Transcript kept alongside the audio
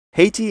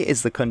Haiti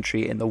is the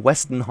country in the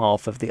western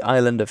half of the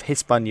island of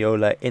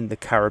Hispaniola in the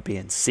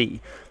Caribbean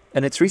Sea,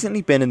 and it's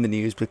recently been in the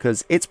news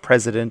because its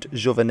president,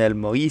 Jovenel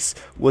Moïse,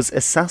 was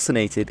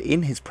assassinated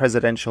in his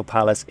presidential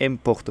palace in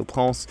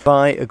Port-au-Prince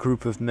by a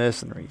group of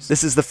mercenaries.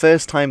 This is the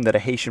first time that a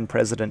Haitian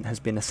president has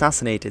been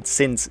assassinated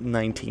since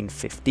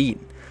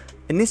 1915.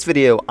 In this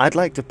video, I'd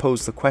like to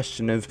pose the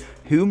question of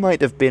who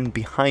might have been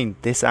behind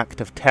this act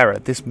of terror,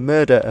 this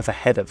murder of a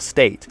head of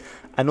state,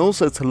 and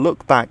also to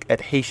look back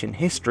at Haitian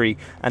history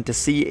and to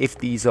see if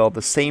these are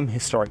the same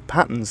historic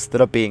patterns that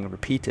are being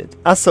repeated.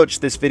 As such,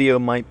 this video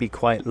might be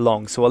quite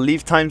long, so I'll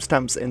leave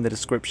timestamps in the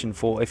description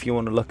for if you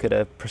want to look at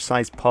a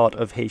precise part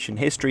of Haitian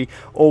history,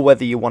 or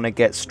whether you want to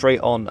get straight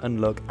on and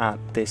look at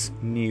this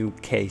new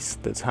case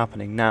that's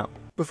happening now.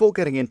 Before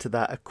getting into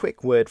that, a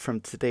quick word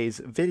from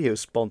today's video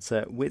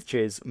sponsor, which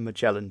is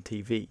Magellan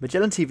TV.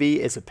 Magellan TV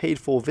is a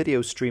paid-for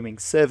video streaming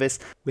service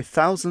with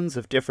thousands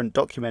of different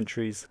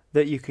documentaries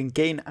that you can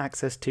gain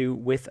access to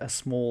with a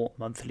small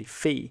monthly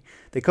fee.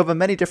 They cover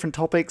many different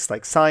topics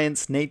like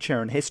science,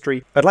 nature, and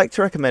history. I'd like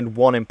to recommend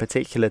one in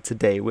particular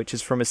today, which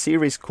is from a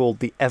series called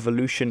The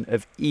Evolution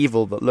of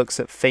Evil that looks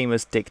at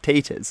famous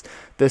dictators.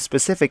 The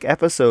specific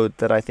episode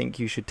that I think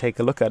you should take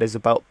a look at is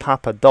about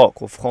Papa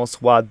Doc, or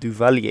Francois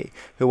Duvalier,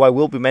 who I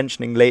will be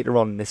mentioning later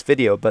on in this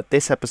video, but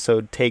this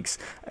episode takes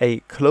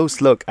a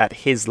close look at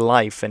his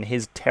life and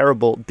his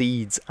terrible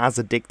deeds as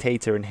a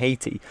dictator in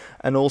Haiti,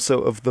 and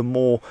also of the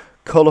more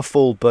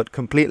colourful but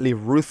completely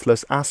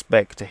ruthless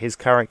aspect to his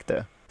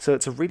character. So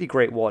it's a really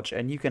great watch,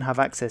 and you can have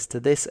access to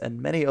this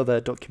and many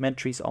other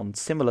documentaries on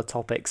similar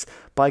topics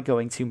by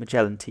going to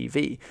Magellan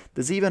TV.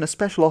 There's even a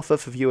special offer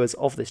for viewers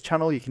of this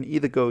channel. You can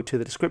either go to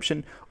the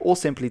description or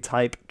simply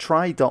type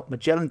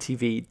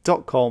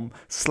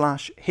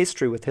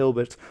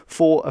try.magellantv.com/historywithhilbert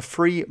for a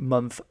free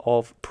month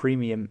of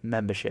premium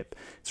membership.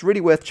 It's really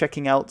worth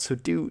checking out, so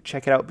do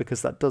check it out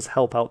because that does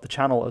help out the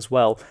channel as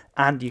well,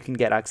 and you can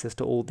get access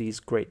to all these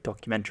great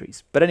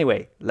documentaries. But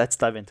anyway, let's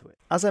dive into it.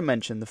 As I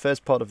mentioned, the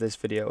first part of this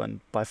video,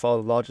 and by far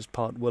the largest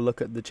part, will look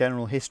at the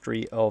general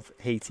history of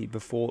Haiti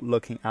before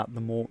looking at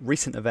the more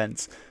recent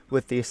events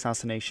with the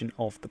assassination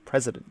of the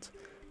president.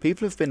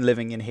 People have been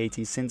living in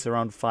Haiti since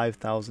around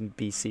 5000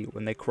 BC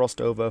when they crossed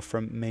over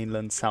from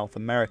mainland South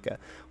America.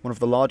 One of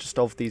the largest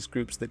of these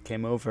groups that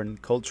came over and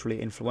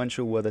culturally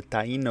influential were the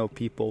Taíno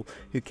people,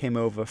 who came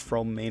over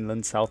from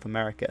mainland South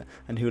America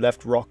and who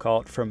left rock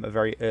art from a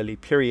very early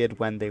period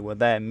when they were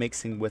there,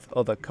 mixing with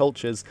other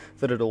cultures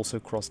that had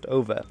also crossed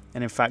over.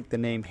 And in fact, the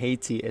name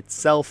Haiti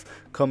itself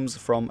comes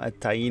from a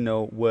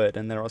Taíno word,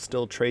 and there are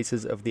still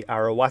traces of the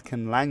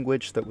Arawakan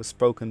language that was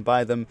spoken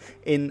by them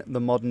in the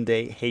modern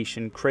day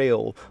Haitian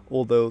Creole,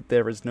 although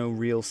there is no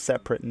real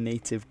separate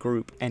native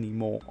group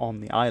anymore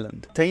on the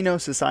island.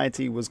 Taíno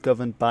society was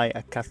governed by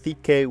a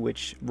cacique,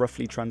 which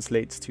roughly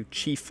translates to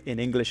chief in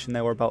English, and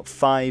there were about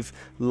 5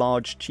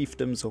 large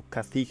chiefdoms or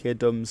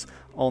caciquedoms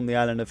on the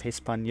island of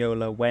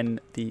Hispaniola when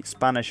the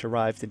Spanish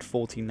arrived in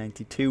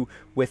 1492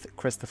 with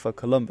Christopher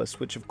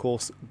Columbus, which of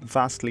course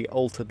vastly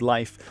altered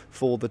life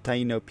for the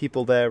Taíno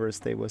people there, as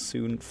they were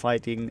soon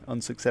fighting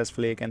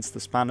unsuccessfully against the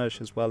Spanish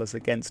as well as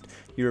against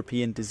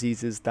European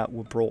diseases that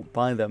were brought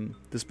by them.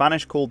 The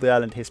Spanish called the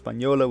island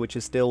Hispaniola, which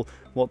is still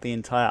what the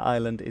entire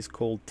island is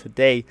called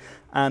today,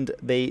 and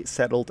they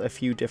settled a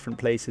few different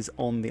places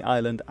on the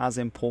island as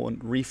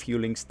important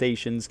refueling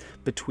stations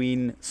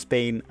between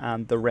Spain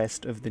and the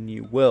rest of the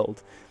New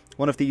World.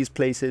 One of these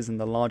places, and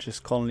the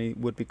largest colony,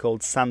 would be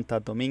called Santo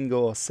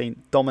Domingo or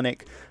Saint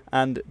Dominic,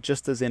 and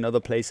just as in other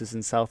places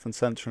in South and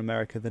Central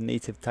America, the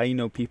native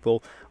Taíno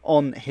people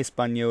on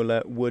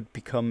Hispaniola would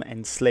become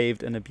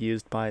enslaved and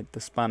abused by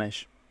the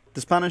Spanish. The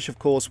Spanish, of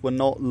course, were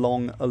not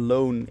long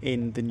alone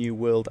in the New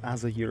World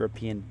as a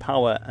European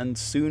power, and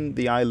soon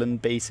the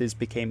island bases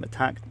became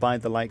attacked by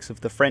the likes of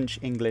the French,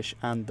 English,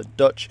 and the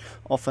Dutch,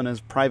 often as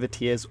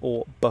privateers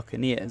or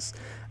buccaneers.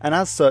 And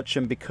as such,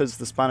 and because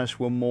the Spanish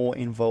were more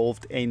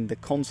involved in the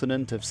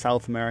continent of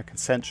South America,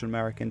 Central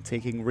America, and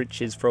taking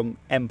riches from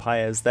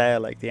empires there,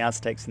 like the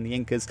Aztecs and the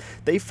Incas,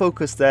 they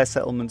focused their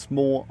settlements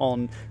more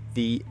on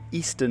the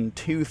eastern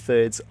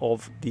 2/3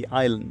 of the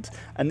island,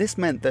 and this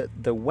meant that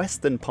the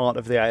western part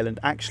of the island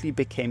actually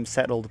became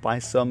settled by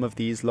some of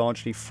these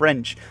largely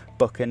French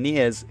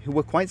buccaneers, who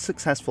were quite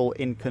successful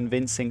in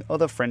convincing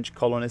other French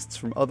colonists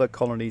from other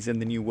colonies in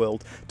the New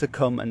World to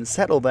come and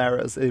settle there,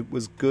 as it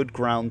was good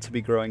ground to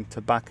be growing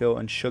tobacco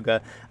and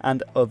sugar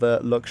and other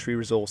luxury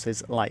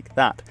resources like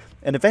that.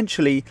 And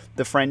eventually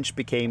the French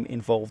became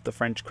involved, the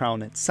French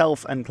crown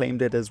itself, and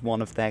claimed it as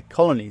one of their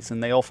colonies,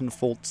 and they often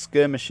fought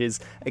skirmishes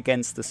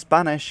against the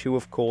Spanish, who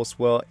of course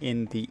were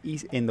in the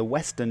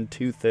western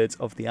 2/3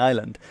 of the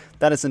island.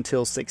 That is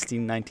until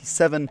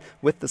 1697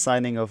 with the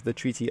signing of the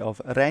Treaty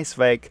of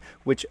Rijswijk,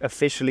 which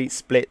officially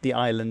split the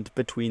island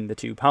between the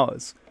two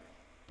powers.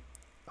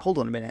 Hold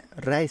on a minute,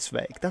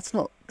 Rijswijk, that's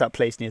not that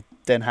place near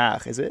Den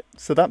Haag, is it?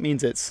 So that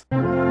means it's...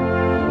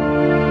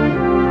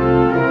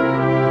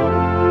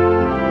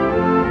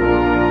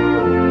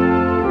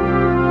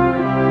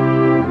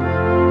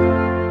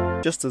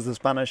 Just as the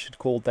Spanish had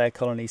called their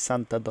colony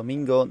Santo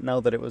Domingo, now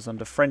that it was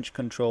under French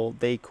control,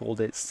 they called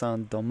it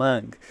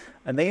Saint-Domingue.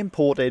 And they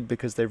imported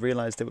because they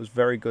realized it was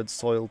very good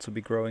soil to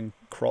be growing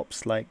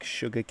crops like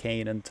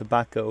sugarcane and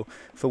tobacco,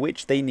 for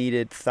which they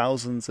needed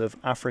thousands of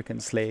African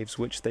slaves,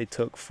 which they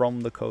took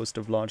from the coast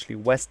of largely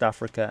West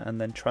Africa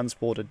and then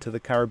transported to the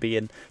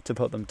Caribbean to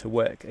put them to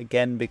work.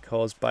 Again,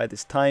 because by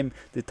this time,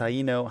 the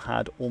Taíno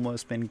had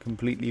almost been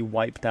completely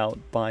wiped out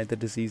by the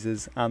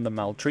diseases and the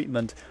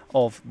maltreatment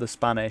of the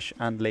Spanish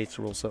and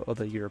later also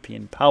other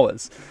European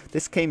powers.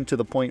 This came to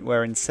the point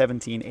where in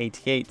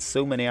 1788,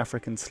 so many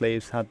African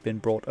slaves had been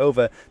brought over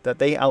that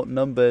they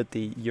outnumbered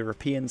the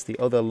Europeans, the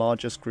other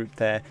largest group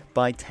there,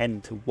 by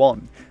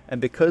 10-1.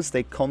 And because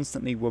they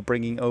constantly were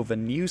bringing over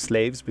new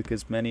slaves,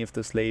 because many of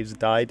the slaves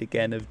died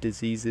again of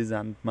diseases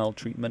and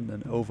maltreatment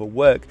and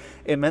overwork,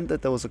 it meant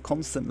that there was a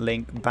constant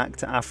link back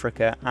to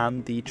Africa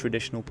and the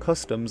traditional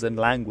customs and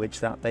language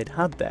that they'd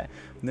had there.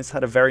 And this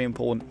had a very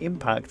important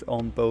impact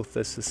on both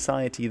the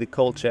society, the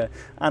culture,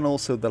 and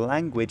also the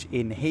language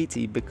in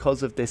Haiti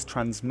because of this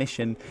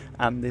transmission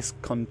and this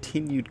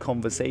continued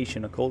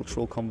conversation, a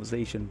cultural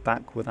conversation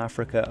back with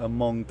Africa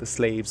among the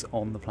slaves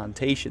on the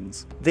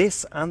plantations.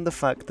 This and the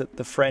fact that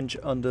the French,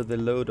 under the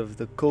load of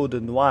the Code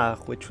Noir,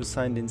 which was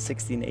signed in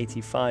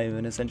 1685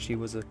 and essentially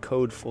was a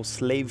code for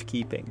slave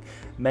keeping,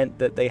 meant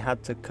that they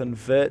had to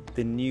convert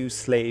the new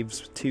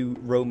slaves to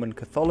Roman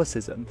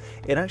Catholicism.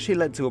 It actually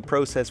led to a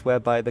process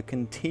whereby the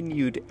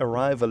continued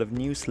arrival of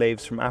new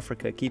slaves from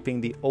Africa,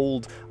 keeping the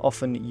old,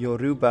 often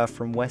Yoruba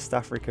from West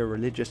Africa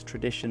religious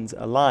traditions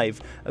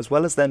alive, as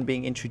well as then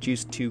being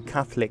introduced to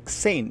Catholic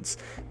saints,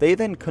 they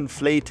then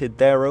conflated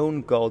their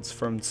own gods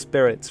from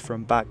spirits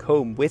from back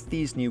home with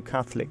these new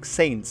Catholic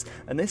saints,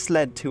 and this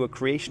led to a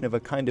creation of a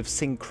kind of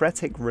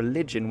syncretic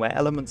religion where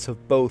elements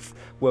of both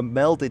were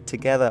melded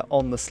together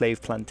on the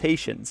slave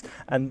plantations,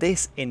 and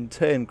this in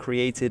turn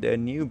created a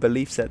new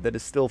belief set that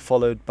is still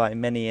followed by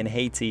many in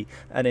Haiti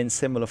and in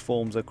similar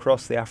forms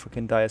across the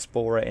African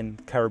diaspora in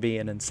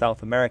Caribbean and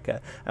South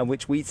America, and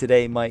which we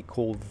today might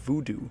call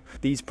voodoo.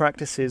 These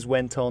practices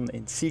went on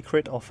in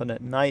secret, often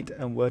at night,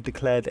 and were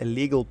declared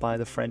illegal by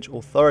the French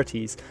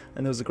authorities,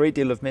 and there was a great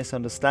deal of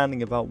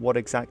misunderstanding about what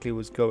exactly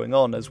was going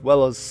on, as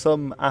well as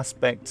some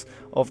aspects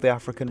of the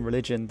African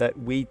religion that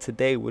we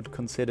today would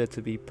consider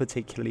to be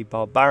particularly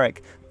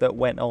barbaric that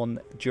went on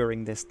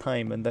during this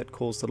time, and that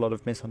caused a lot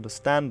of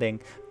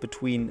misunderstanding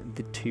between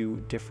the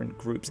two different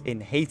groups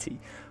in Haiti.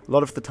 A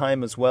lot of the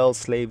time as well,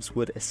 slaves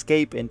would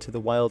escape into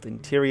the wild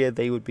interior.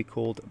 They would be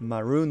called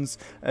Maroons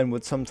and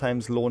would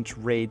sometimes launch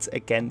raids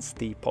against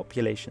the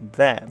population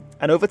there.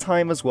 And over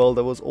time as well,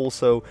 there was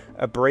also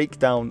a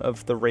breakdown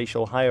of the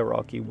racial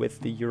hierarchy, with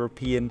the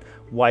European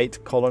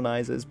white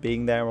colonizers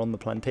being there on the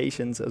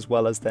plantations, as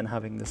well as then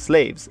having the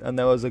slaves. And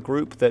there was a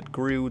group that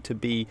grew to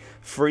be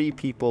free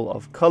people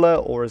of color,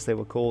 or as they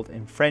were called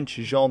in French,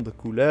 gens de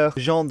couleur.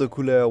 Gens de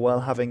couleur,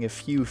 while having a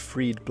few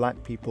freed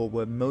black people,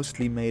 were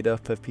mostly made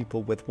up of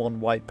people with one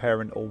white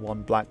parent or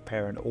one black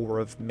parent, or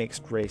of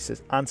mixed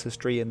races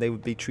ancestry, and they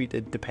would be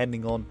treated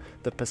depending on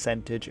the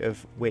percentage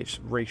of which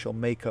racial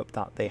makeup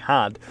that they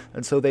had.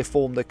 And so they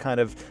formed a kind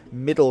of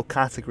middle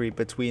category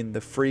between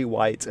the free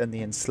white and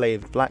the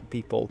enslaved black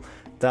people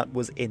that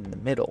was in the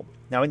middle.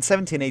 Now in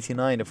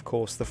 1789, of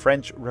course, the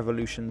French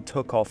Revolution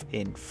took off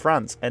in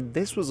France, and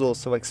this was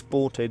also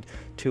exported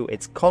to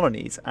its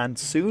colonies, and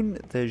soon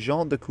the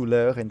gens de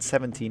couleur in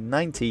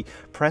 1790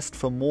 pressed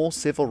for more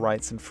civil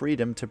rights and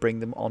freedom to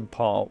bring them on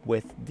par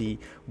with the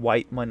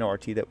white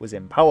minority that was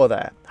in power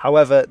there.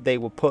 However, they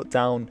were put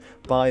down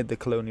by the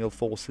colonial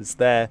forces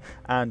there,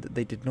 and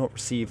they did not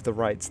receive the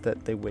rights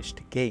that they wished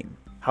to gain.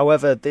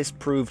 However, this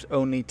proved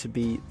only to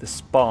be the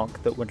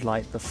spark that would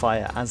light the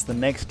fire, as the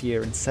next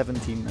year in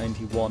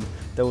 1791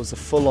 there was a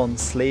full-on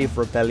slave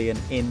rebellion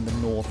in the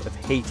north of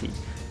Haiti.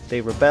 They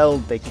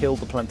rebelled, they killed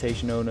the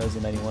plantation owners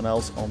and anyone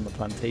else on the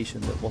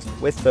plantation that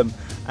wasn't with them,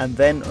 and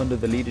then under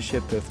the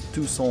leadership of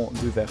Toussaint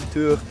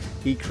Louverture,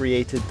 he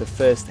created the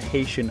first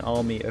Haitian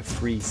army of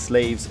free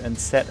slaves and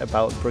set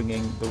about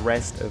bringing the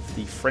rest of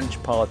the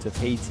French part of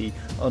Haiti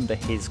under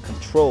his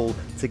control,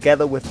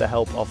 together with the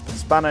help of the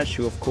Spanish,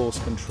 who of course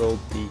controlled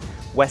the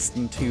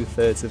western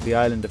two-thirds of the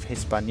island of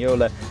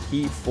Hispaniola.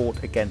 He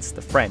fought against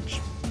the French.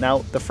 Now,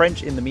 the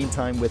French, in the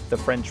meantime, with the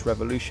French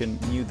Revolution,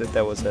 knew that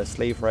there was a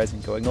slave rising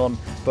going on,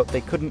 but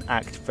they couldn't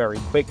act very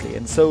quickly,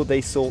 and so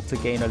they sought to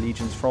gain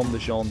allegiance from the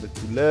gens de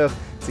couleur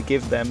to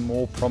give them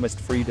more promised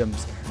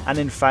freedoms. And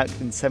in fact,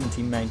 in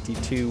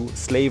 1792,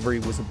 slavery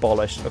was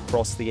abolished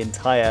across the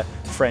entire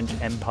French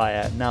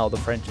Empire, now the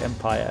French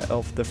Empire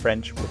of the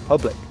French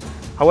Republic.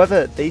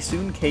 However, they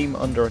soon came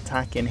under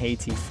attack in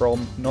Haiti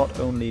from not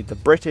only the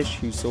British,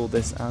 who saw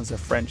this as a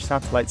French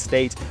satellite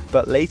state,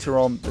 but later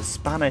on the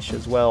Spanish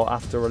as well,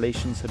 after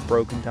relations had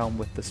broken down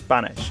with the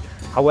Spanish.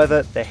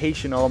 However, the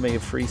Haitian army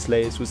of free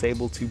slaves was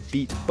able to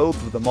beat both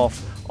of them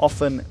off,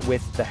 often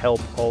with the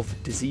help of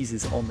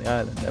diseases on the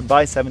island. And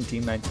by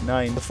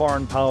 1799, the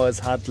foreign powers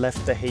had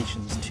left the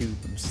Haitians to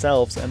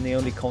themselves, and the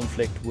only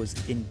conflict was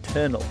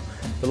internal.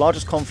 The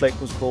largest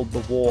conflict was called the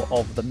War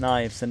of the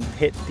Knives and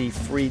pit the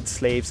freed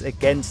slaves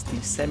against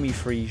the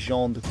semi-free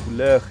gens de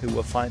Couleur who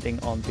were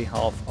fighting on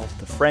behalf of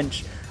the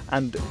French.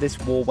 And this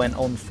war went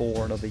on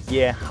for another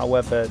year.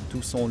 However,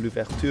 Toussaint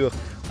Louverture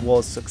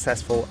was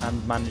successful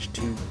and managed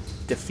to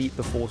defeat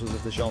the forces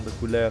of the gens de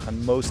Couleur,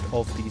 and most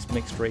of these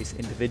mixed race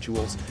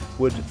individuals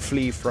would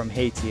flee from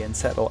Haiti and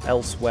settle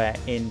elsewhere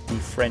in the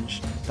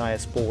French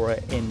diaspora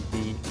in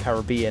the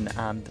Caribbean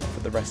and for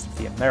the rest of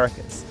the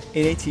Americas.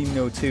 In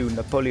 1802,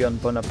 Napoleon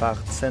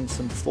Bonaparte sent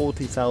some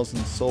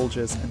 40,000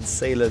 soldiers and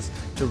sailors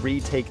to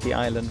retake the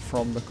island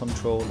from the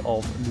control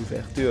of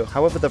Louverture.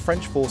 However, the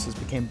French forces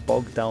became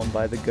bogged down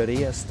by the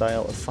guerrilla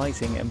style of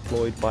fighting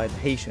employed by the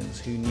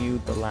Haitians, who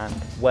knew the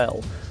land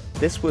well.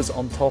 This was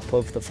on top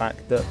of the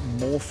fact that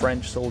more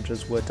French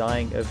soldiers were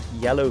dying of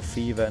yellow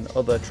fever and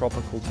other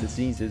tropical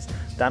diseases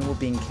than were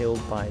being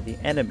killed by the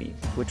enemy,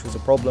 which was a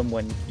problem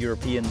when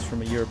Europeans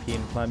from a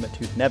European climate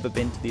who'd never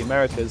been to the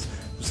Americas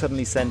were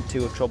suddenly sent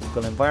to a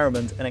tropical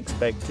environment and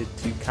expected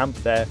to camp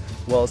there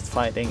whilst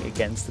fighting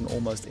against an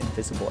almost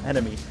invisible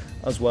enemy,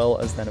 as well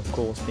as then of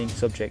course being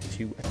subject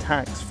to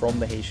attacks from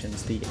the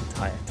Haitians the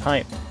entire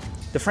time.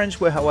 The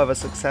French were, however,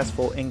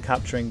 successful in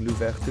capturing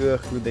Louverture,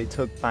 who they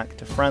took back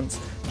to France,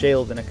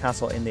 jailed in a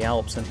castle in the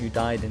Alps, and who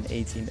died in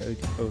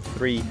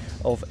 1803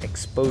 of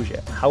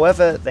exposure.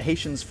 However, the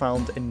Haitians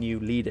found a new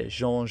leader,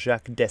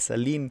 Jean-Jacques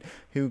Dessalines,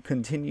 who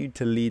continued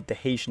to lead the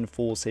Haitian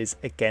forces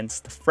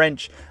against the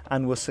French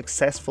and was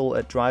successful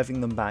at driving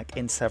them back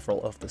in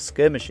several of the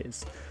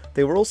skirmishes.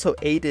 They were also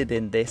aided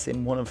in this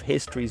in one of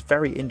history's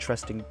very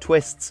interesting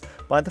twists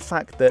by the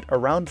fact that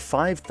around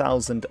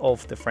 5,000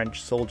 of the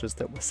French soldiers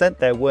that were sent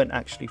there weren't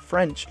actually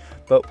French,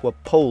 but were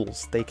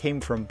Poles. They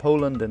came from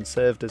Poland and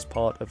served as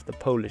part of the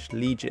Polish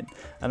Legion.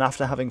 And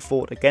after having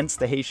fought against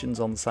the Haitians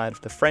on the side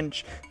of the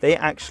French, they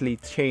actually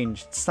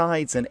changed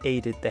sides and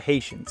aided the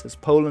Haitians, as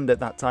Poland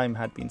at that time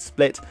had been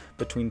split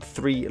between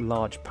three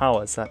large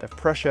powers, that of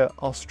Prussia,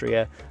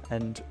 Austria,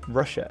 and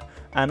Russia.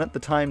 And at the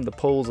time, the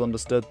Poles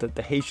understood that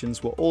the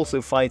Haitians were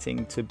also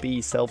fighting to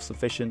be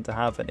self-sufficient, to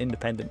have an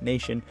independent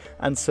nation,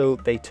 and so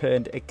they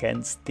turned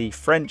against the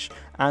French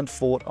and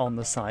fought on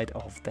the side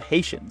of the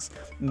Haitians.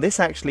 And this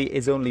actually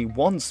is only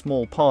one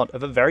small part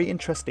of a very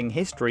interesting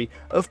history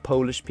of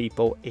Polish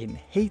people in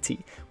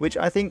Haiti, which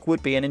I think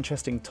would be an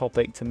interesting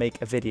topic to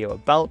make a video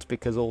about,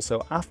 because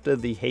also after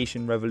the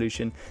Haitian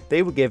Revolution,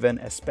 they were given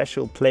a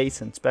special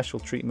place and special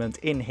treatment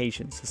in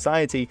Haitian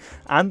society,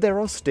 and there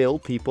are still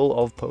people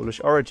of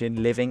Polish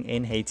origin living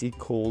in Haiti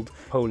called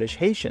Polish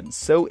Haitians.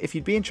 So if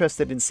you'd be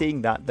interested in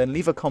seeing that, then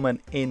leave a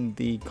comment in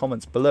the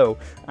comments below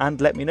and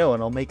let me know,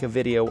 and I'll make a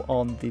video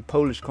on the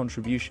Polish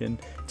contribution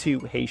to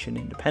Haitian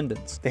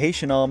independence. The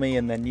Haitian army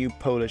and their new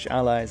Polish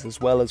allies,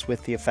 as well as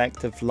with the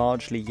effect of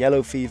largely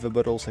yellow fever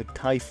but also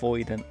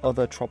typhoid and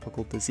other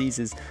tropical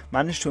diseases,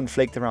 managed to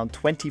inflict around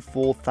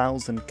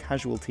 24,000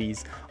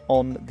 casualties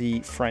on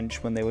the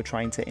French when they were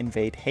trying to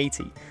invade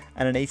Haiti.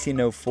 And in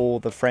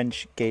 1804 the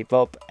French gave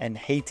up and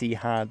Haiti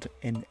had,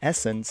 in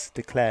essence,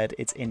 declared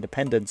its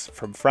independence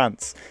from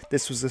France.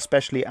 This was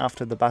especially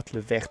after the Battle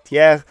of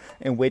Vertières,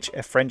 in which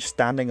a French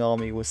standing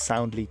army was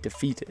soundly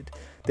defeated.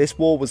 This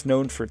war was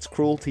known for its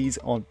cruelties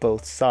on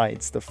both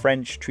sides, the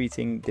French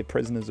treating the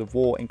prisoners of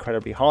war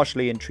incredibly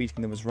harshly and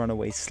treating them as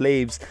runaway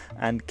slaves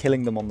and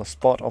killing them on the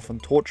spot, often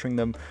torturing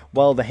them,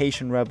 while the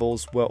Haitian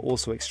rebels were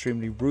also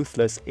extremely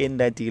ruthless in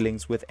their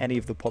dealings with any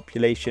of the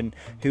population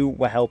who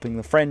were helping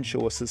the French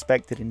or were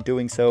suspected in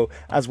doing so,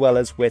 as well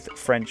as with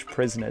French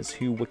prisoners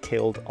who were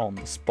killed on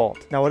the spot.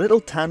 Now, a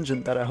little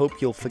tangent that I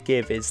hope you'll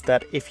forgive is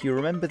that if you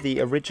remember, the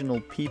original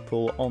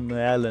people on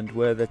the island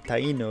were the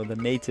Taíno, the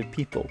native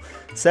people.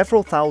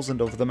 Several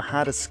thousand of them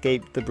had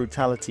escaped the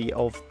brutality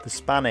of the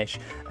Spanish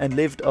and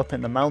lived up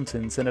in the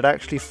mountains, and had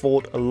actually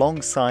fought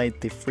alongside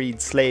the freed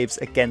slaves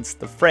against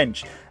the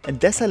French. And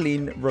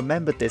Dessalines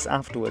remembered this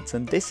afterwards,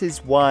 and this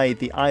is why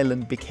the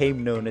island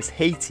became known as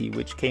Haiti,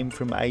 which came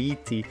from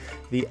Haiti,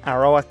 the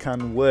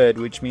Arawakan word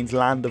which means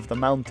land of the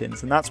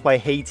mountains. And that's why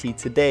Haiti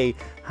today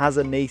has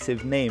a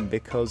native name,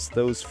 because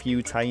those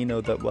few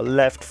Taíno that were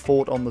left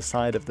fought on the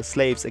side of the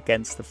slaves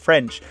against the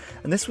French.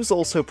 And this was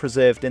also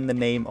preserved in the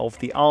name of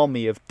the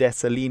army of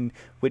Dessalines,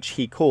 which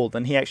he called,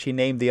 and he actually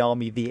named the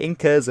army the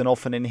Incas, and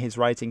often in his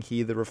writing he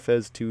either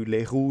refers to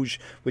Les Rouges,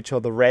 which are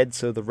the red,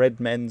 so the red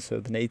men, so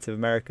the Native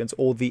Americans,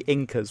 or the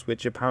Incas,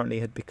 which apparently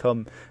had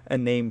become a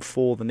name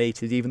for the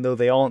natives, even though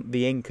they aren't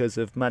the Incas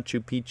of Machu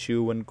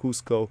Picchu and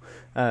Cusco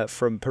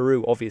from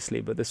Peru,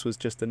 obviously, but this was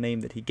just a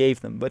name that he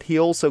gave them. But he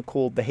also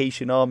called the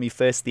Haitian army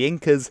first the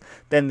Incas,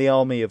 then the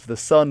Army of the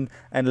Sun,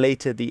 and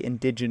later the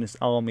Indigenous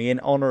Army, in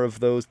honor of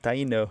those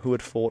Taíno who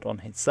had fought on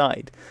his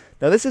side.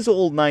 Now, this is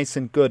all nice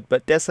and good,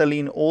 but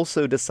Dessalines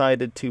also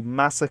decided to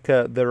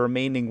massacre the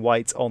remaining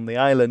whites on the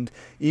island,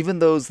 even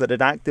those that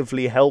had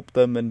actively helped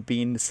them and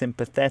been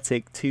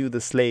sympathetic to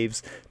the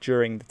slaves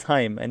during the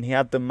time, and he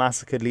had them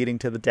massacred, leading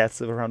to the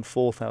deaths of around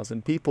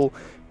 4,000 people,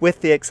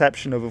 with the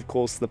exception of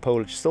course, the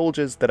Polish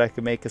soldiers that I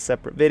could make a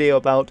separate video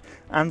about,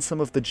 and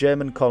some of the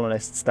German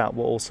colonists that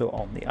were also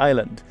on the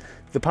island.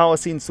 The power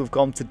seems to have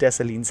gone to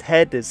Dessalines'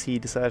 head as he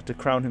decided to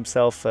crown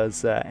himself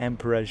as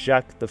Emperor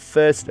Jacques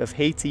I of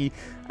Haiti,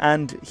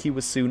 and he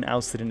was soon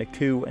ousted in a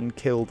coup and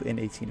killed in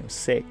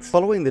 1806.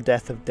 Following the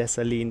death of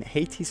Dessalines,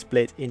 Haiti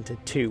split into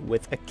two,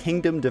 with a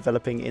kingdom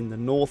developing in the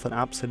north, an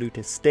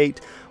absolutist state,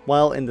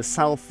 while in the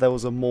south there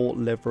was a more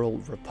liberal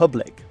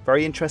republic.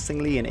 Very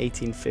interestingly, in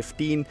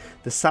 1815,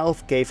 the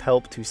south gave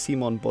help to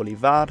Simon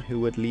Bolivar, who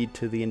would lead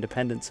to the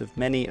independence of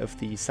many of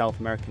the South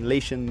American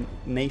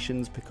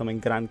nations, becoming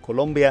Gran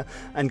Colombia,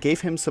 and gave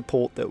him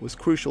support that was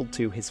crucial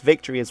to his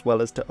victory as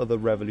well as to other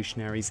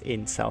revolutionaries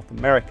in South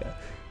America.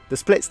 The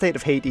split state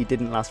of Haiti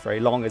didn't last very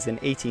long, as in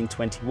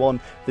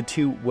 1821 the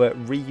two were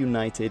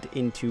reunited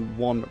into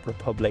one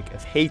Republic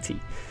of Haiti.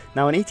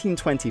 Now in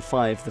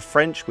 1825 the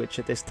French, which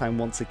at this time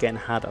once again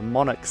had a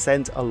monarch,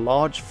 sent a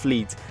large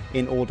fleet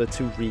in order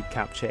to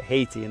recapture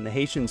Haiti, and the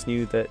Haitians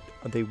knew that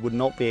they would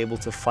not be able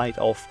to fight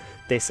off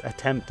this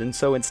attempt, and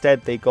so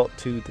instead they got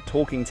to the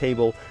talking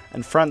table,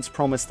 and France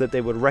promised that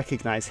they would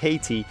recognize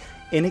Haiti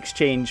in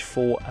exchange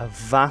for a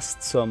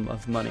vast sum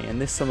of money, and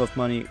this sum of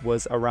money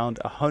was around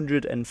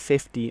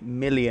 150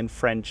 million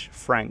French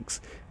francs,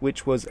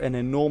 which was an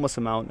enormous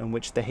amount and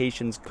which the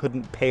Haitians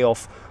couldn't pay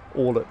off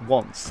all at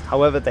once.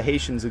 However, the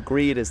Haitians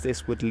agreed, as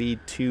this would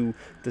lead to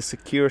the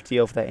security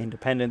of their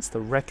independence,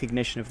 the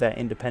recognition of their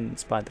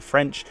independence by the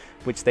French,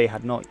 which they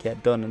had not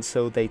yet done, and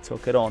so they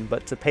took it on.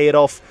 But to pay it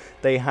off,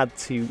 they had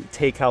to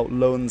take out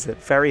loans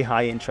at very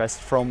high interest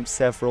from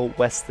several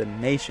Western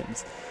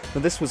nations.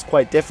 Now this was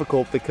quite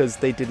difficult because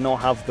they did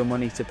not have the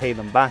money to pay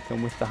them back,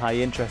 and with the high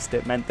interest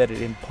it meant that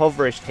it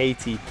impoverished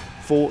Haiti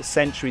for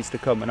centuries to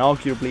come, and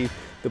arguably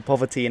the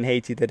poverty in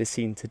Haiti that is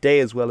seen today,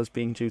 as well as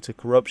being due to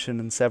corruption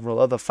and several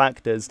other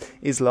factors,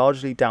 is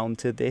largely down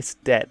to this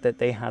debt that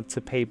they had to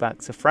pay back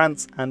to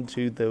France and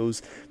to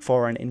those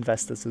foreign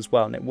investors as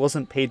well, and it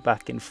wasn't paid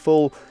back in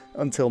full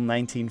until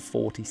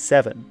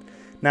 1947.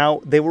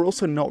 Now, they were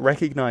also not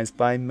recognized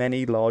by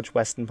many large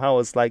Western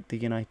powers like the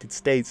United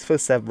States for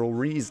several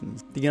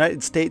reasons. The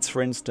United States,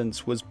 for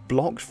instance, was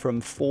blocked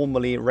from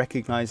formally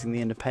recognizing the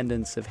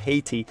independence of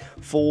Haiti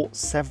for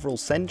several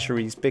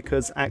centuries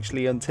because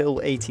actually until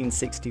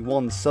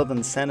 1861,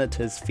 Southern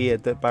senators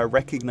feared that by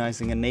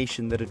recognizing a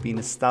nation that had been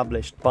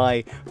established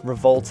by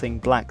revolting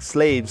black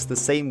slaves, the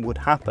same would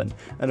happen.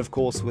 And of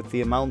course, with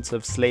the amount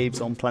of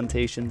slaves on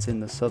plantations in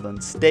the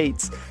southern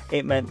states,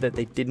 it meant that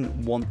they didn't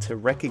want to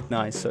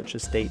recognize such a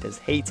state as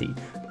Haiti.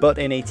 But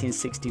in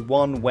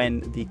 1861, when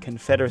the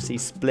Confederacy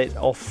split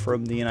off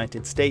from the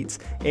United States,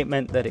 it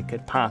meant that it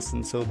could pass,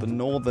 and so the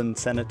northern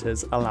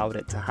senators allowed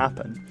it to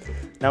happen.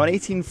 Now in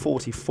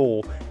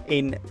 1844,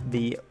 in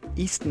the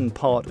eastern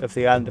part of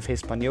the island of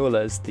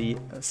Hispaniola, as the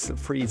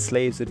freed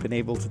slaves had been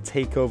able to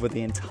take over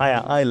the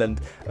entire island,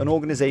 an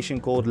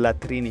organization called La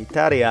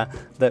Trinitaria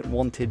that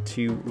wanted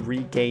to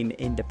regain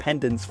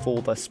independence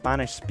for the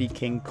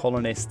Spanish-speaking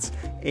colonists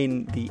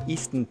in the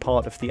eastern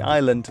part of the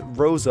island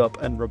rose up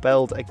and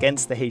rebelled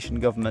against the Haitian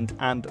government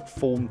and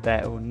formed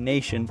their own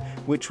nation,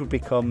 which would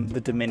become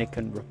the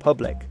Dominican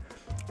Republic.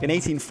 In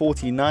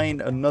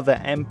 1849, another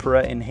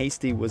emperor in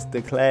Haiti was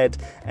declared,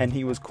 and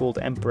he was called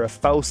Emperor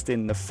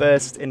Faustin I,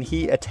 and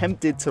he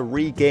attempted to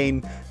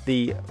regain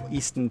the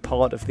eastern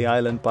part of the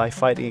island by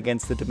fighting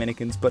against the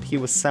Dominicans, but he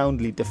was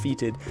soundly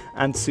defeated,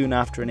 and soon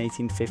after in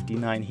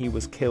 1859 he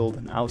was killed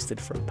and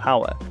ousted from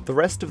power. The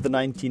rest of the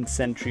 19th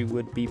century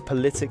would be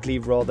politically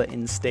rather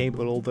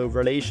unstable, although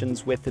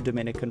relations with the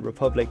Dominican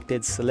Republic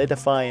did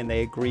solidify and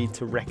they agreed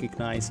to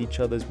recognize each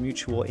other's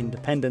mutual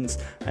independence,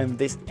 and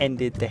this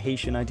ended the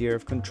Haitian idea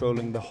of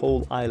controlling the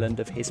whole island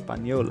of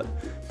Hispaniola.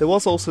 There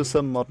was also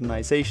some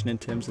modernization in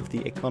terms of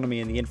the economy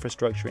and the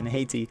infrastructure in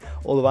Haiti,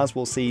 although as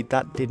we'll see,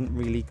 that didn't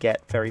really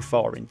get very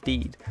far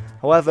indeed.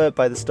 However,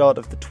 by the start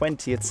of the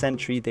 20th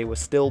century, they were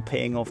still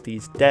paying off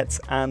these debts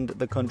and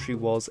the country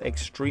was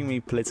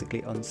extremely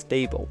politically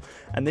unstable.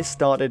 And this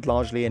started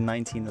largely in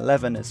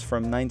 1911, as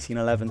from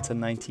 1911 to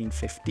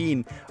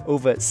 1915,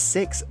 over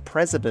 6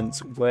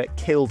 presidents were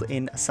killed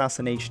in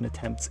assassination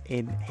attempts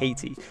in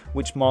Haiti,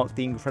 which marked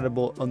the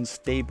incredible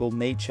unstable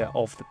nature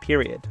of the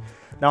period.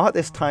 Now at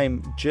this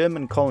time,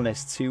 German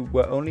colonists, who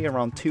were only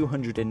around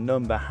 200 in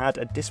number, had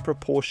a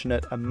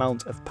disproportionate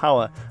amount of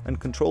power and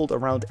controlled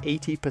around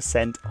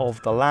 80%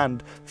 of the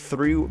land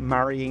through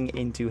marrying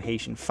into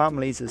Haitian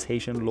families, as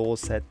Haitian laws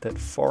said that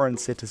foreign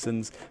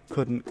citizens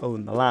couldn't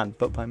own the land.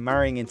 But by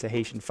marrying into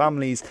Haitian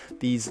families,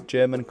 these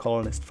German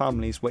colonist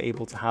families were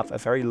able to have a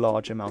very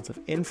large amount of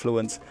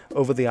influence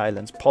over the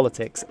island's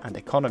politics and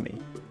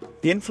economy.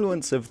 The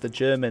influence of the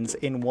Germans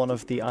in one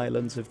of the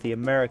islands of the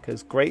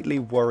Americas greatly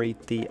worried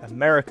the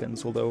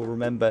Americans, although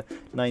remember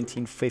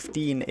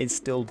 1915 is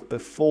still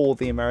before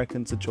the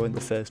Americans had joined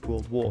the First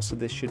World War, so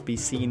this should be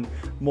seen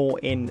more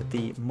in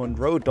the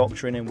Monroe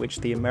Doctrine, in which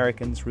the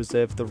Americans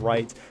reserved the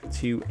right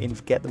to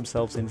get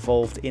themselves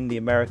involved in the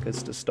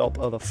Americas to stop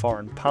other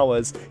foreign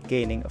powers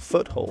gaining a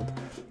foothold.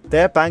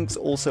 Their banks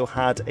also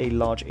had a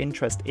large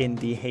interest in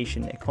the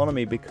Haitian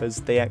economy because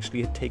they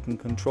actually had taken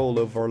control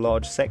over a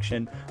large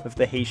section of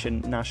the Haitian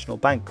Haitian National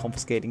Bank,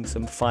 confiscating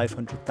some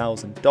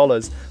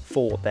 $500,000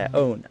 for their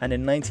own. And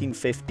in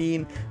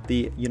 1915,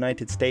 the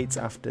United States,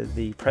 after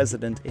the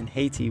president in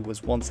Haiti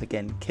was once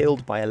again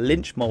killed by a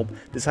lynch mob,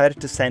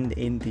 decided to send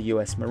in the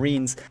US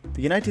Marines.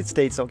 The United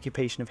States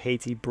occupation of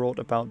Haiti brought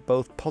about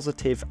both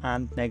positive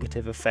and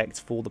negative effects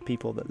for the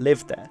people that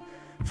lived there.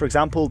 For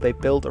example, they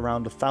built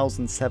around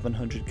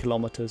 1,700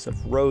 kilometers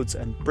of roads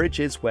and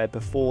bridges where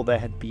before there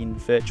had been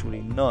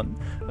virtually none,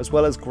 as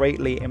well as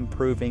greatly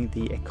improving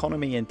the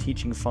economy and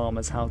teaching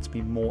farmers how to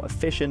be more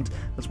efficient,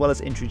 as well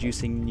as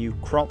introducing new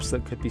crops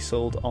that could be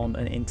sold on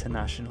an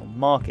international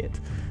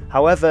market.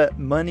 However,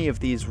 many of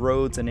these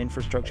roads and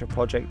infrastructure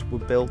projects were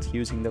built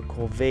using the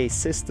corvée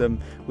system,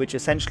 which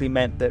essentially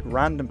meant that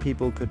random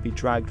people could be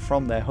dragged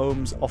from their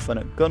homes, often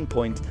at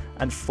gunpoint,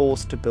 and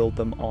forced to build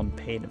them on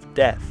pain of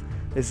death.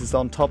 This is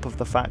on top of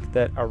the fact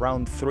that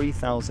around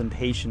 3,000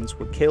 Haitians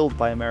were killed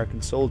by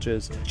American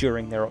soldiers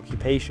during their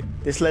occupation.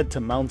 This led to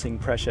mounting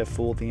pressure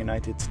for the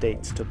United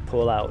States to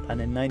pull out,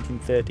 and in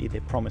 1930 they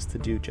promised to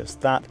do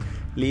just that,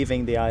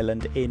 leaving the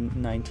island in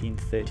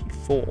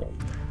 1934.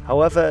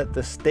 However,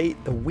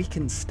 the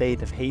weakened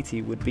state of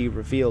Haiti would be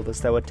revealed as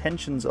there were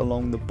tensions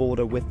along the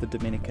border with the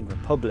Dominican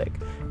Republic,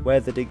 where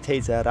the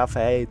dictator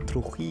Rafael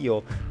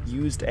Trujillo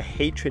used a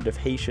hatred of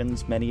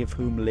Haitians, many of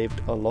whom lived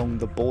along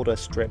the border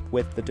strip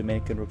with the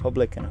Dominican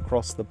Republic and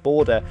across the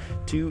border,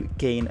 to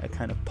gain a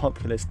kind of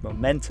populist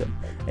momentum.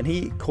 And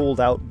he called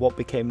out what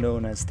became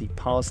known as the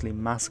Parsley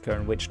Massacre,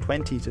 in which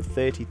 20 to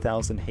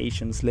 30,000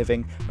 Haitians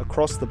living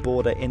across the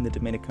border in the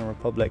Dominican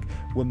Republic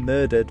were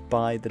murdered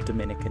by the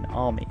Dominican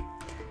army.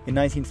 In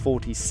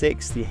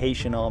 1946, the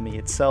Haitian army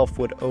itself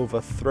would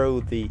overthrow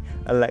the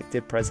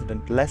elected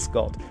President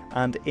Lescott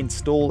and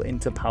install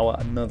into power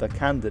another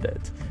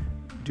candidate,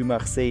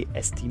 Dumarsais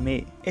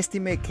Estimé.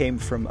 Estimé came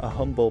from a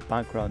humble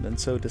background and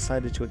so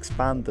decided to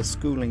expand the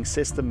schooling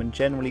system and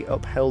generally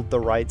upheld the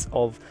rights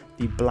of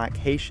the black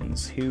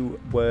Haitians, who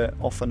were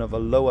often of a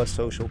lower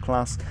social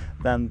class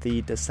than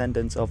the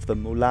descendants of the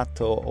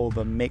Mulatto, or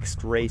the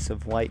mixed race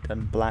of white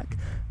and black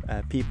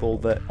people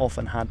that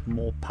often had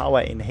more power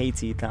in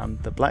Haiti than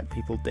the black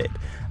people did.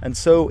 And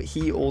so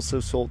he also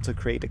sought to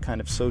create a kind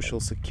of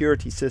social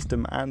security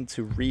system and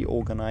to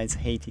reorganize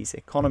Haiti's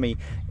economy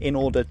in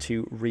order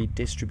to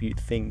redistribute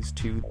things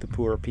to the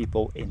poorer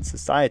people in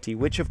society,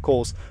 which of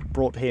course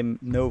brought him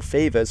no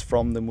favors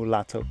from the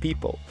mulatto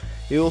people.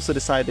 He also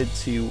decided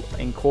to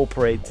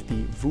incorporate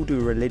the voodoo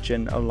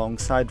religion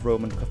alongside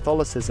Roman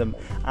Catholicism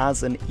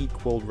as an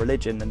equal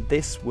religion, and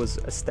this was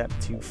a step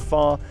too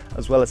far,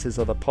 as well as his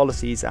other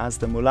policies, as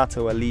the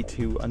mulatto elite,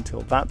 who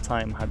until that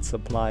time had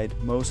supplied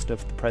most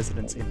of the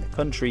presidents in the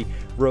country,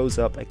 rose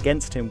up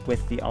against him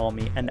with the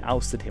army and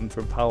ousted him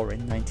from power in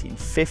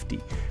 1950,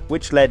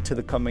 which led to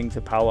the coming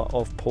to power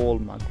of Paul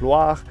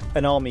Magloire,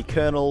 an army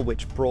colonel,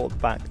 which brought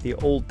back the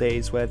old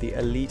days where the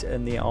elite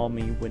and the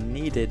army were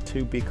needed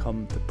to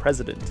become the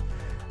president.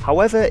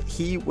 However,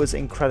 he was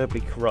incredibly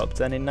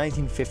corrupt, and in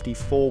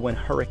 1954, when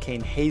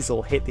Hurricane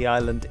Hazel hit the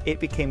island, it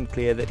became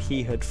clear that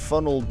he had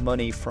funneled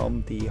money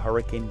from the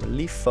hurricane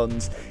relief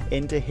funds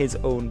into his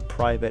own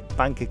private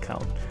bank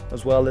account,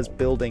 as well as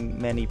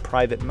building many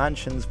private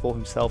mansions for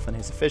himself and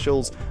his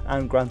officials,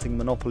 and granting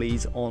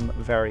monopolies on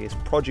various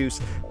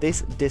produce.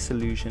 This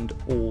disillusioned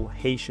all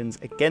Haitians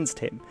against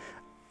him.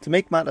 To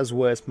make matters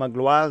worse,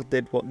 Magloire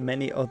did what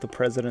many other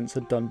presidents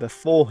had done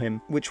before him,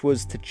 which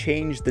was to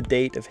change the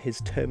date of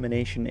his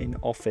termination in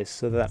office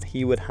so that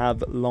he would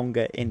have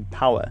longer in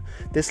power.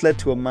 This led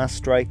to a mass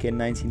strike in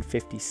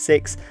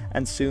 1956,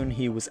 and soon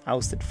he was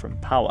ousted from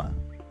power.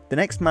 The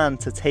next man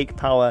to take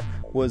power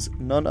was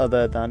none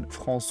other than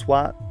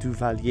Francois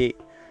Duvalier.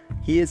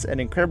 He is an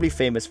incredibly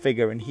famous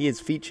figure, and he is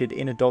featured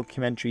in a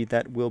documentary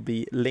that will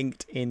be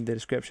linked in the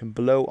description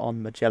below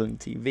on Magellan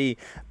TV,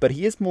 but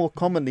he is more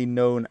commonly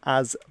known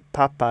as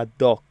Papa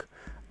Doc.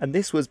 And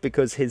this was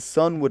because his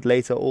son would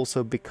later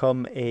also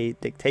become a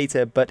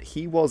dictator, but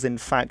he was in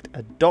fact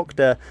a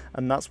doctor,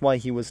 and that's why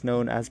he was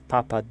known as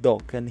Papa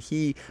Doc. And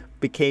he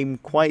became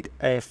quite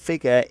a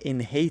figure in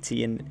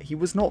Haiti, and he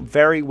was not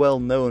very well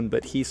known,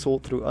 but he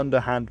sought through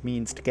underhand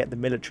means to get the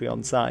military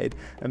on side,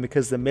 and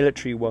because the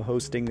military were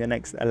hosting the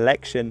next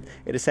election,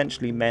 it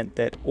essentially meant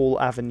that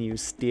all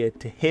avenues steered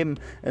to him,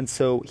 and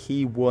so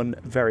he won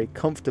very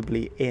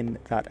comfortably in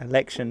that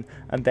election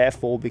and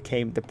therefore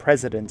became the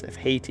president of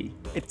Haiti.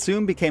 It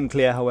soon became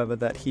clear, however,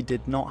 that he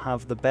did not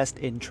have the best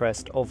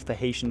interest of the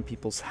Haitian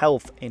people's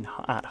health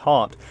at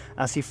heart,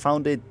 as he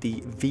founded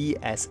the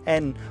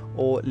VSN,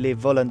 or Les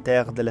Volontaires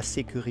de la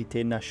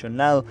Sécurité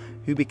Nationale,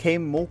 who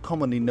became more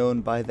commonly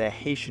known by their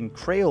Haitian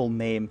Creole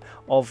name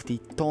of the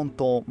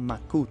Tonton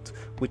Macoute,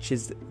 which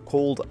is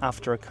called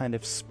after a kind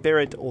of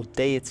spirit or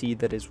deity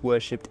that is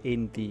worshipped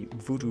in the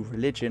voodoo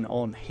religion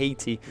on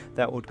Haiti,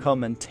 that would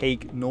come and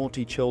take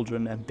naughty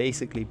children and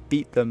basically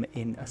beat them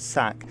in a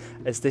sack,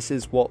 as this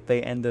is what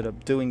they ended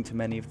up doing to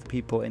many of the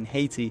people in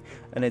Haiti.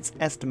 And it's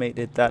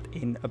estimated that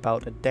in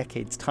about a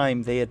decade's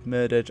time they had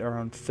murdered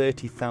around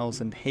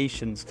 30,000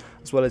 Haitians,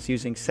 as well as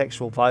using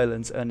sexual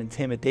violence and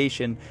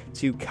intimidation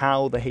to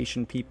cow the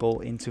Haitian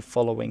people into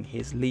following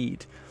his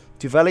lead.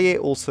 Duvalier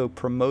also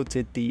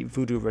promoted the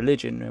voodoo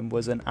religion and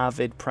was an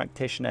avid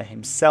practitioner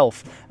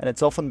himself, and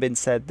it's often been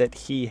said that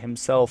he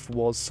himself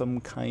was some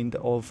kind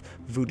of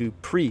voodoo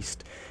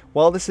priest.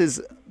 While this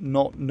is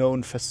not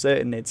known for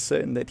certain, it's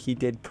certain that he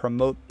did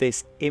promote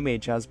this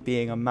image as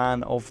being a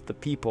man of the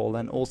people,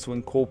 and also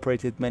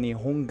incorporated many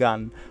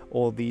hongan,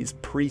 or these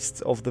priests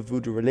of the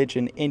voodoo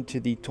religion, into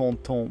the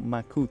tonton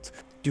macoute.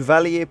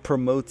 Duvalier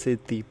promoted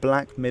the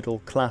black middle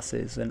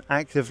classes and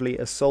actively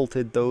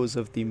assaulted those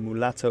of the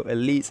mulatto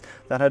elite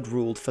that had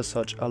ruled for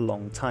such a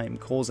long time,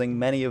 causing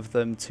many of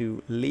them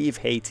to leave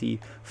Haiti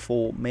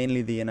for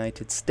mainly the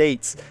United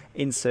States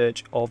in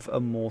search of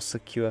a more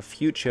secure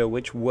future,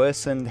 which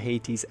worsened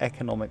Haiti's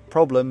economic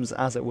problems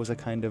as it was a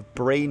kind of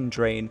brain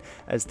drain,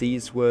 as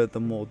these were the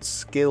more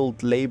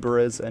skilled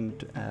laborers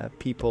and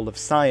people of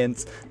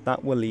science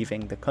that were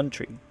leaving the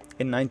country.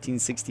 In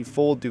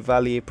 1964,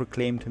 Duvalier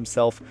proclaimed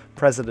himself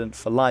president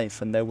for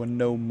life, and there were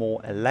no more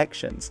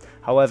elections.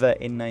 However,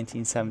 in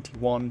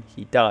 1971,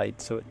 he died,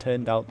 so it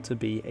turned out to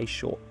be a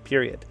short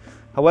period.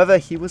 However,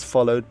 he was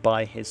followed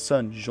by his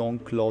son,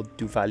 Jean-Claude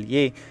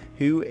Duvalier,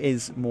 who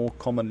is more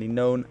commonly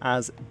known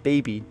as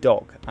Baby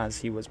Doc, as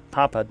he was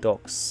Papa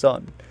Doc's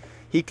son.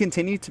 He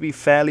continued to be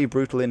fairly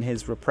brutal in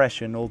his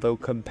repression, although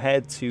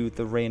compared to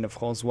the reign of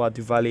François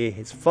Duvalier,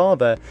 his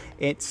father,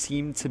 it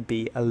seemed to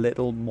be a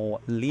little more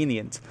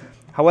lenient.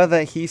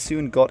 However, he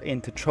soon got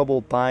into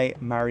trouble by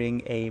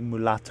marrying a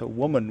mulatto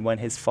woman when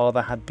his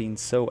father had been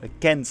so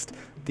against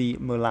the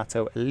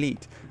mulatto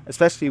elite,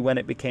 especially when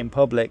it became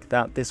public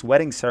that this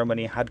wedding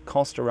ceremony had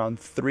cost around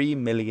 $3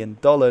 million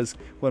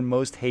when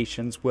most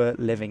Haitians were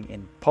living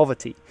in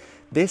poverty.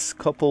 This,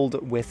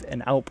 coupled with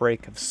an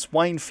outbreak of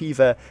swine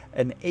fever,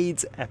 an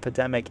AIDS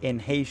epidemic in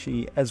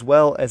Haiti, as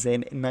well as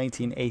in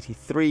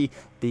 1983,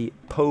 the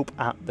Pope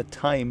at the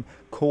time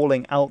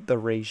calling out the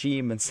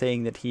regime and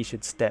saying that he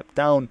should step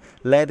down,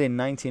 led in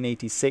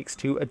 1986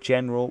 to a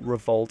general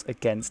revolt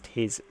against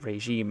his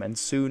regime, and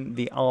soon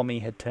the army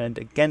had turned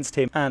against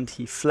him and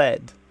he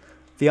fled.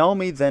 The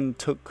army then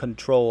took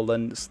control,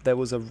 and there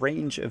was a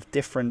range of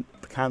different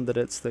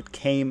candidates that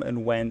came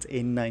and went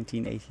in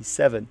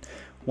 1987.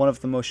 One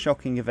of the most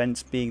shocking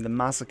events being the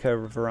massacre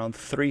of around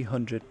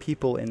 300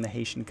 people in the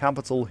Haitian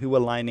capital who were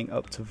lining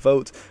up to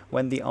vote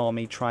when the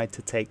army tried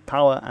to take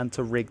power and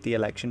to rig the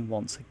election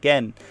once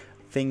again.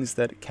 Things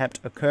that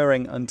kept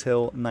occurring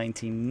until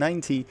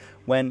 1990,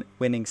 when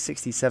winning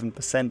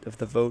 67% of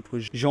the vote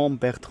was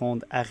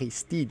Jean-Bertrand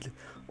Aristide.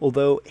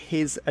 Although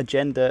his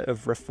agenda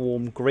of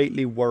reform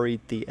greatly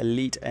worried the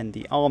elite and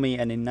the army,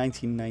 and in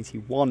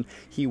 1991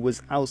 he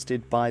was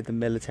ousted by the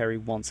military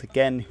once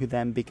again, who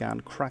then began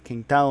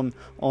cracking down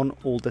on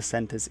all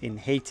dissenters in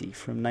Haiti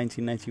from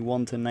 1991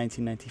 to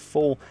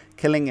 1994,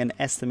 killing an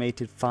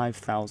estimated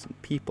 5,000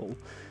 people.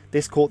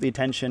 This caught the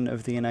attention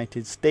of the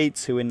United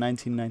States, who in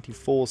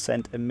 1994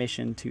 sent a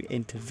mission to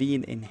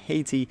intervene in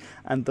Haiti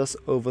and thus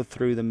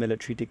overthrew the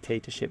military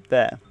dictatorship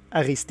there.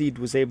 Aristide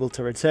was able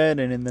to return,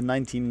 and in the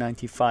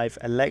 1995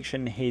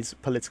 election his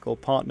political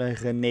partner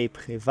René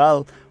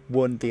Préval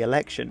won the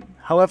election.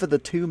 However, the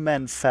two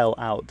men fell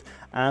out,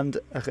 and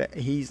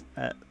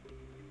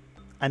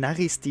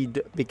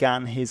Aristide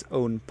began his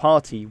own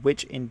party,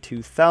 which in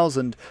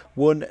 2000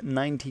 won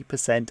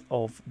 90%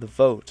 of the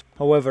vote.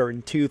 However,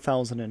 in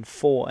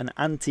 2004, an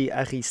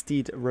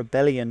anti-Aristide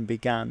rebellion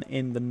began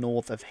in the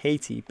north of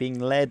Haiti, being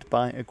led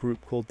by a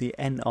group called the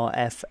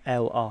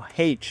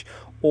NRF-LRH,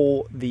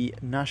 or the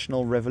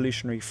National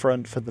Revolutionary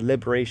Front for the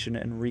Liberation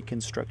and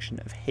Reconstruction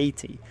of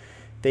Haiti.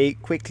 They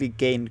quickly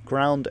gained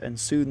ground, and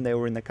soon they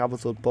were in the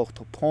capital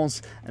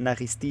Port-au-Prince, and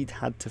Aristide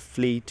had to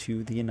flee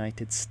to the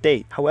United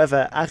States.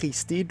 However,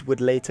 Aristide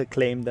would later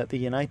claim that the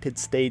United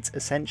States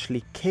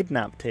essentially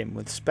kidnapped him,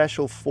 with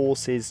special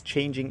forces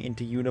changing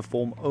into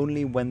uniform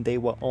only when they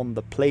were on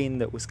the plane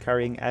that was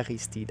carrying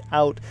Aristide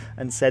out,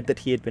 and said that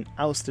he had been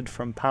ousted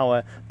from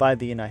power by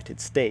the United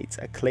States,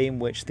 a claim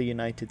which the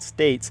United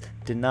States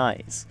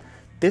denies.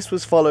 This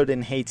was followed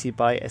in Haiti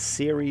by a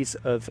series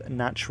of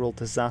natural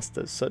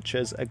disasters, such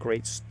as a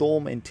great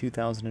storm in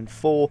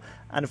 2004,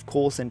 and of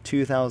course in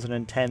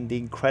 2010 the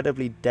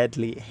incredibly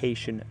deadly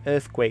Haitian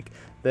earthquake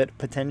that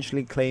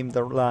potentially claimed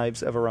the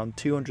lives of around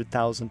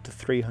 200,000 to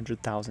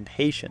 300,000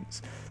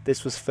 Haitians.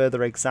 This was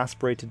further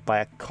exacerbated by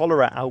a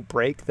cholera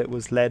outbreak that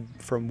was led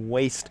from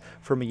waste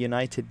from a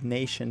United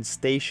Nations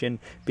station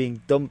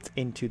being dumped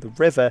into the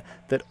river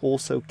that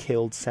also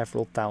killed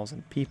several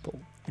thousand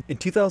people. In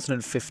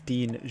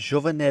 2015,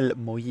 Jovenel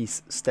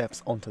Moïse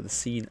steps onto the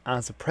scene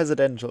as a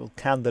presidential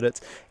candidate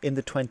in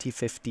the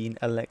 2015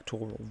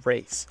 electoral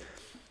race.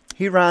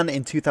 He ran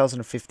in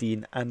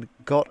 2015 and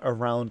got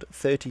around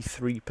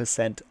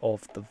 33%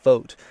 of the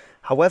vote.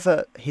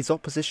 However, his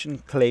opposition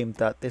claimed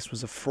that this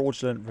was a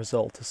fraudulent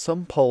result, as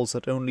some polls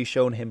had only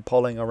shown him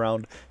polling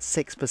around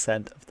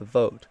 6% of the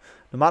vote.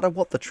 No matter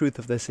what the truth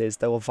of this is,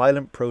 there were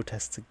violent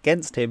protests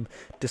against him,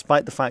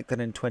 despite the fact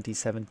that in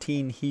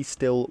 2017 he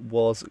still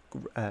was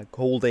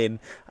called in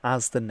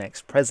as the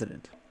next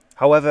president.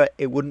 However,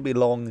 it wouldn't be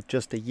long,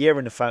 just a year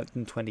in fact,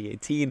 in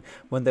 2018,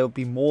 when there would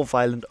be more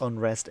violent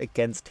unrest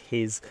against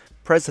his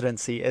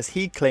presidency, as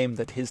he claimed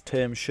that his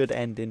term should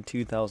end in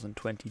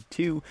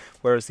 2022,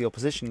 whereas the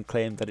opposition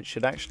claimed that it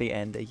should actually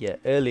end a year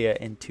earlier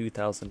in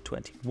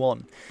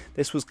 2021.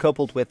 This was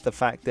coupled with the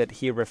fact that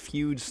he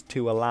refused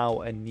to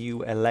allow a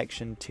new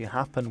election to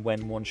happen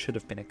when one should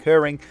have been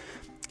occurring,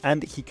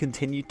 and he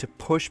continued to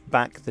push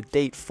back the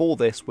date for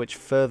this, which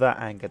further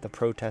angered the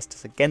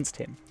protesters against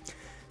him.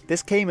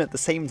 This came at the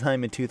same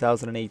time in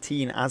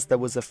 2018 as there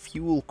was a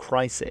fuel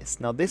crisis.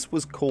 Now this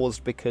was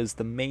caused because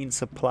the main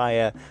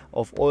supplier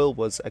of oil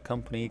was a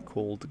company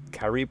called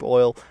Carib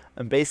Oil,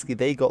 and basically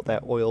they got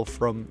their oil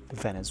from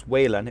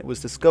Venezuela, and it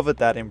was discovered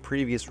that in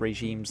previous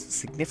regimes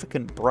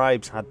significant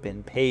bribes had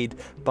been paid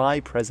by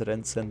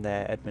presidents and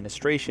their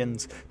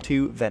administrations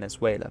to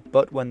Venezuela.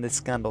 But when this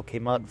scandal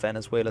came out,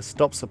 Venezuela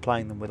stopped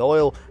supplying them with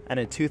oil, and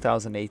in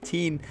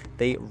 2018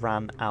 they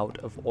ran out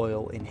of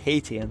oil in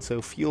Haiti, and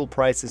so fuel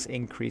prices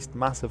increased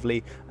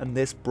massively, and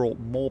this brought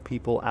more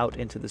people out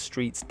into the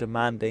streets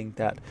demanding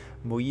that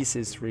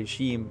Moïse's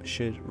regime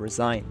should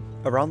resign.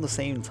 Around the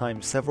same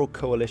time, several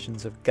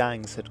coalitions of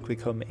gangs had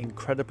become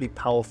incredibly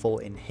powerful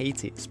in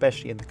Haiti,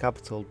 especially in the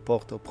capital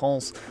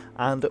Port-au-Prince,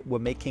 and were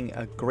making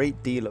a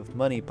great deal of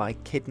money by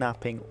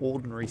kidnapping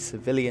ordinary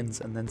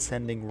civilians and then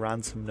sending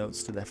ransom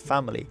notes to their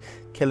family,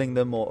 killing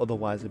them or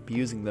otherwise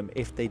abusing them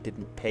if they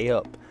didn't pay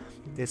up.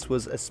 This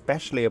was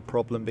especially a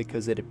problem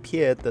because it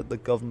appeared that the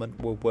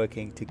government were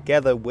working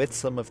together with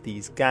some of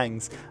these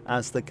gangs,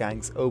 as the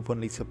gangs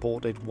openly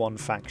supported one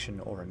faction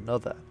or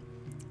another.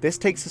 This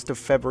takes us to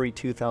February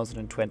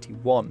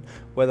 2021,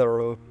 where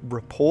there are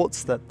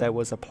reports that there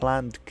was a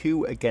planned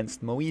coup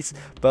against Moïse,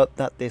 but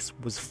that this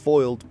was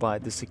foiled by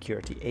the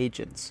security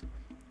agents.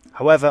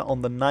 However,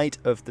 on the night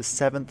of the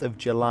 7th of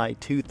July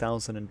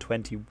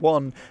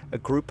 2021, a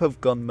group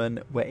of gunmen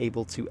were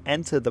able to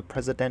enter the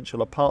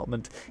presidential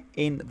apartment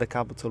in the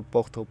capital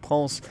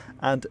Port-au-Prince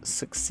and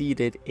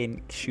succeeded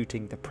in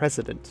shooting the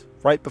president.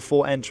 Right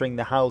before entering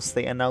the house,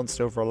 they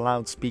announced over a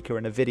loudspeaker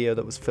in a video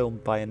that was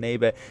filmed by a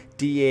neighbor,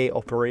 "DA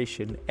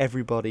operation,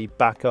 everybody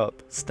back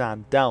up,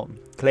 stand down,"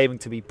 claiming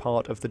to be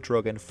part of the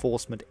Drug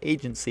Enforcement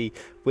Agency,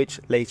 which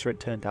later it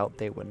turned out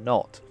they were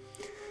not.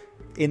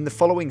 In the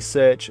following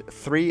search,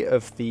 3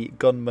 of the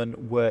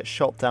gunmen were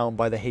shot down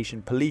by the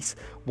Haitian police,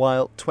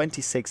 while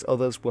 26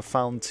 others were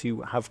found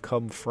to have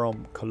come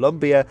from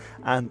Colombia,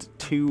 and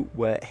 2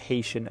 were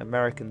Haitian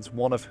Americans,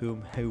 one of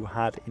whom who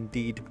had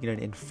indeed been an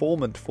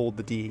informant for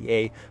the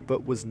DEA,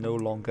 but was no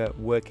longer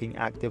working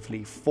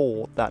actively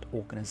for that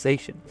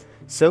organization.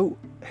 So,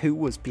 who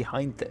was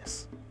behind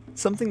this?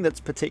 Something that's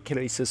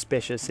particularly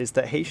suspicious is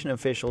that Haitian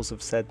officials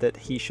have said that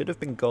he should have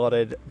been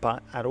guarded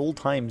at all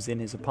times in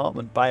his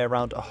apartment by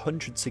around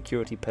 100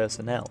 security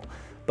personnel,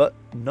 but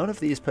none of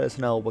these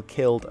personnel were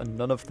killed and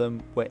none of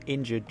them were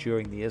injured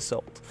during the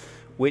assault,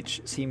 which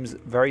seems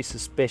very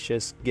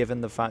suspicious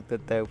given the fact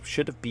that there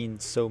should have been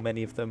so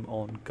many of them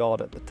on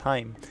guard at the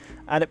time,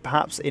 and it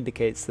perhaps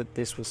indicates that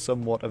this was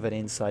somewhat of an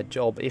inside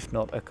job, if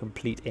not a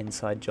complete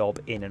inside job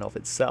in and of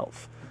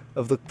itself.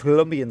 Of the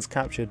Colombians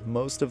captured,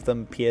 most of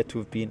them appear to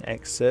have been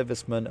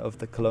ex-servicemen of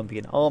the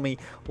Colombian army,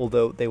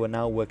 although they were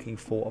now working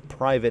for a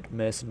private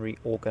mercenary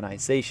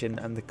organization,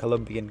 and the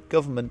Colombian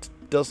government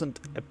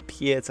doesn't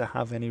appear to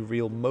have any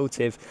real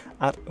motive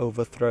at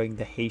overthrowing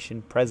the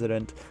Haitian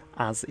president,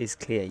 as is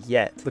clear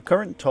yet. The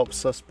current top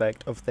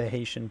suspect of the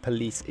Haitian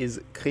police is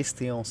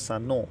Christian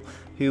Sanon,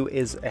 who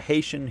is a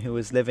Haitian who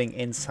is living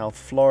in South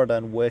Florida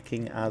and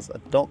working as a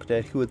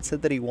doctor, who had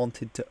said that he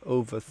wanted to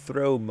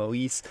overthrow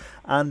Moïse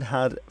and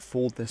had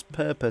for this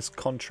purpose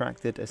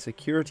contracted a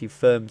security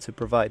firm to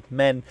provide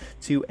men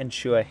to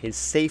ensure his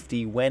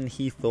safety when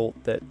he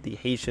thought that the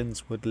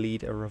Haitians would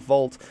lead a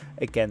revolt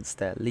against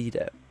their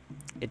leader.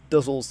 It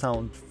does all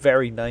sound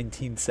very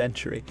 19th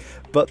century,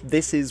 but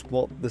this is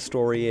what the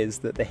story is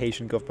that the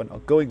Haitian government are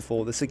going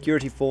for. The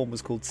security firm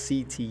was called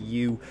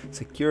CTU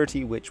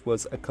Security, which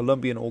was a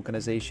Colombian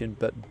organization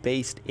but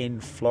based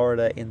in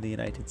Florida in the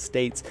United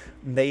States.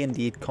 They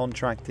indeed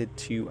contracted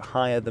to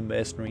hire the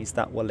mercenaries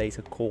that were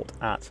later caught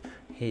at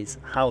his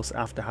house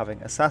after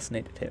having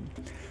assassinated him.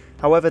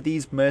 However,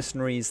 these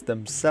mercenaries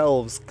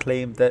themselves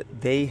claimed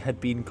that they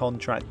had been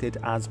contracted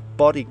as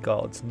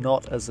bodyguards,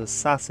 not as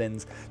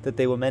assassins, that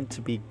they were meant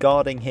to be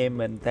guarding him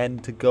and then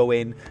to go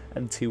in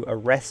and to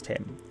arrest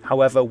him.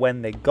 However,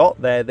 when they got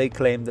there, they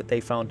claimed that they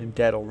found him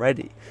dead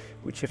already,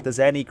 which, if there's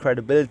any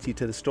credibility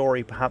to the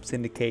story, perhaps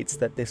indicates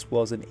that this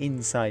was an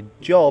inside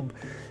job,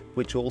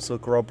 which also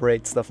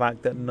corroborates the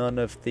fact that none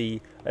of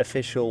the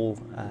official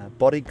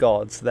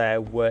bodyguards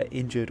there were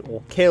injured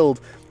or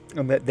killed,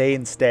 and that they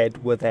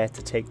instead were there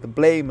to take the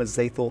blame, as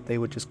they thought they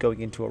were just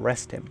going in to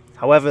arrest him.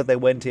 However, they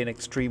went in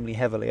extremely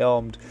heavily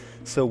armed,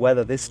 so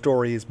whether this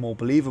story is more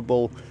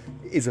believable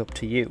is up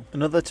to you.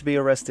 Another to be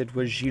arrested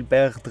was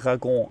Gilbert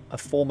Dragon, a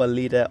former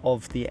leader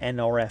of the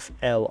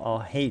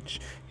NRF-LRH,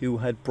 who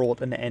had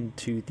brought an end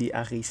to the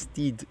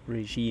Aristide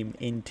regime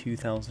in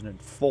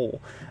 2004,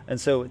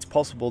 and so it's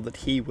possible that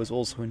he was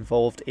also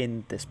involved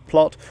in this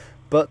plot,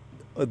 but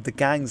the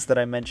gangs that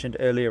I mentioned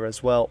earlier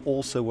as well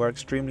also were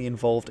extremely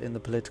involved in the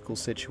political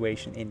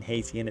situation in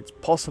Haiti, and it's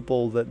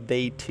possible that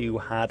they too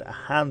had a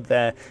hand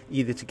there,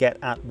 either to get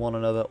at one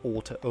another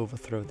or to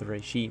overthrow the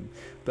regime.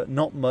 But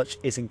not much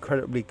is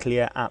incredibly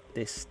clear at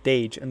this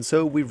stage, and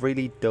so we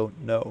really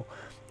don't know.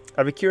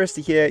 I'd be curious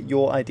to hear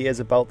your ideas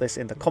about this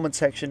in the comment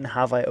section.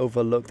 Have I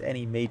overlooked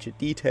any major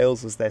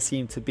details, as there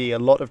seem to be a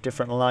lot of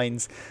different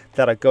lines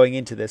that are going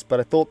into this, but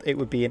I thought it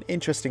would be an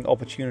interesting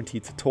opportunity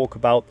to talk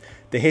about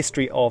the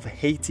history of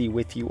Haiti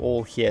with you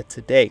all here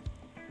today.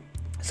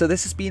 So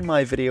this has been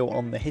my video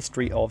on the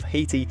history of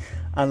Haiti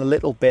and a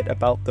little bit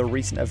about the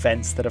recent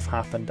events that have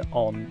happened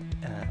on,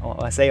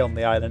 I say on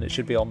the island, it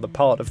should be on the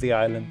part of the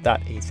island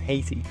that is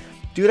Haiti.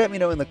 Do let me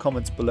know in the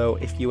comments below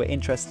if you are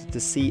interested to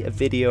see a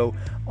video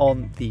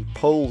on the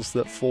Poles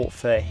that fought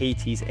for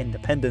Haiti's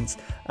independence,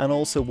 and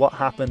also what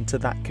happened to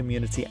that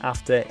community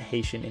after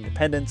Haitian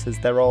independence, as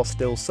there are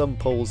still some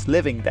Poles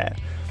living there.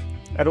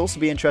 I'd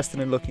also be interested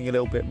in looking a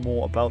little bit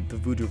more about the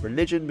voodoo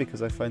religion,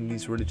 because I find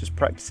these religious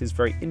practices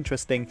very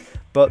interesting,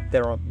 but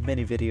there are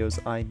many videos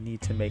I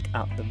need to make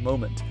at the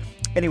moment.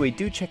 Anyway,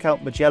 do check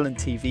out Magellan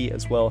TV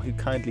as well, who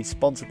kindly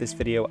sponsored this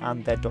video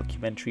and their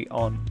documentary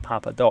on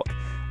Papa Doc.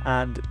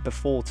 And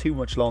before too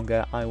much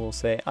longer, I will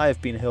say I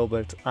have been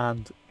Hilbert,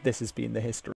 and this has been The History.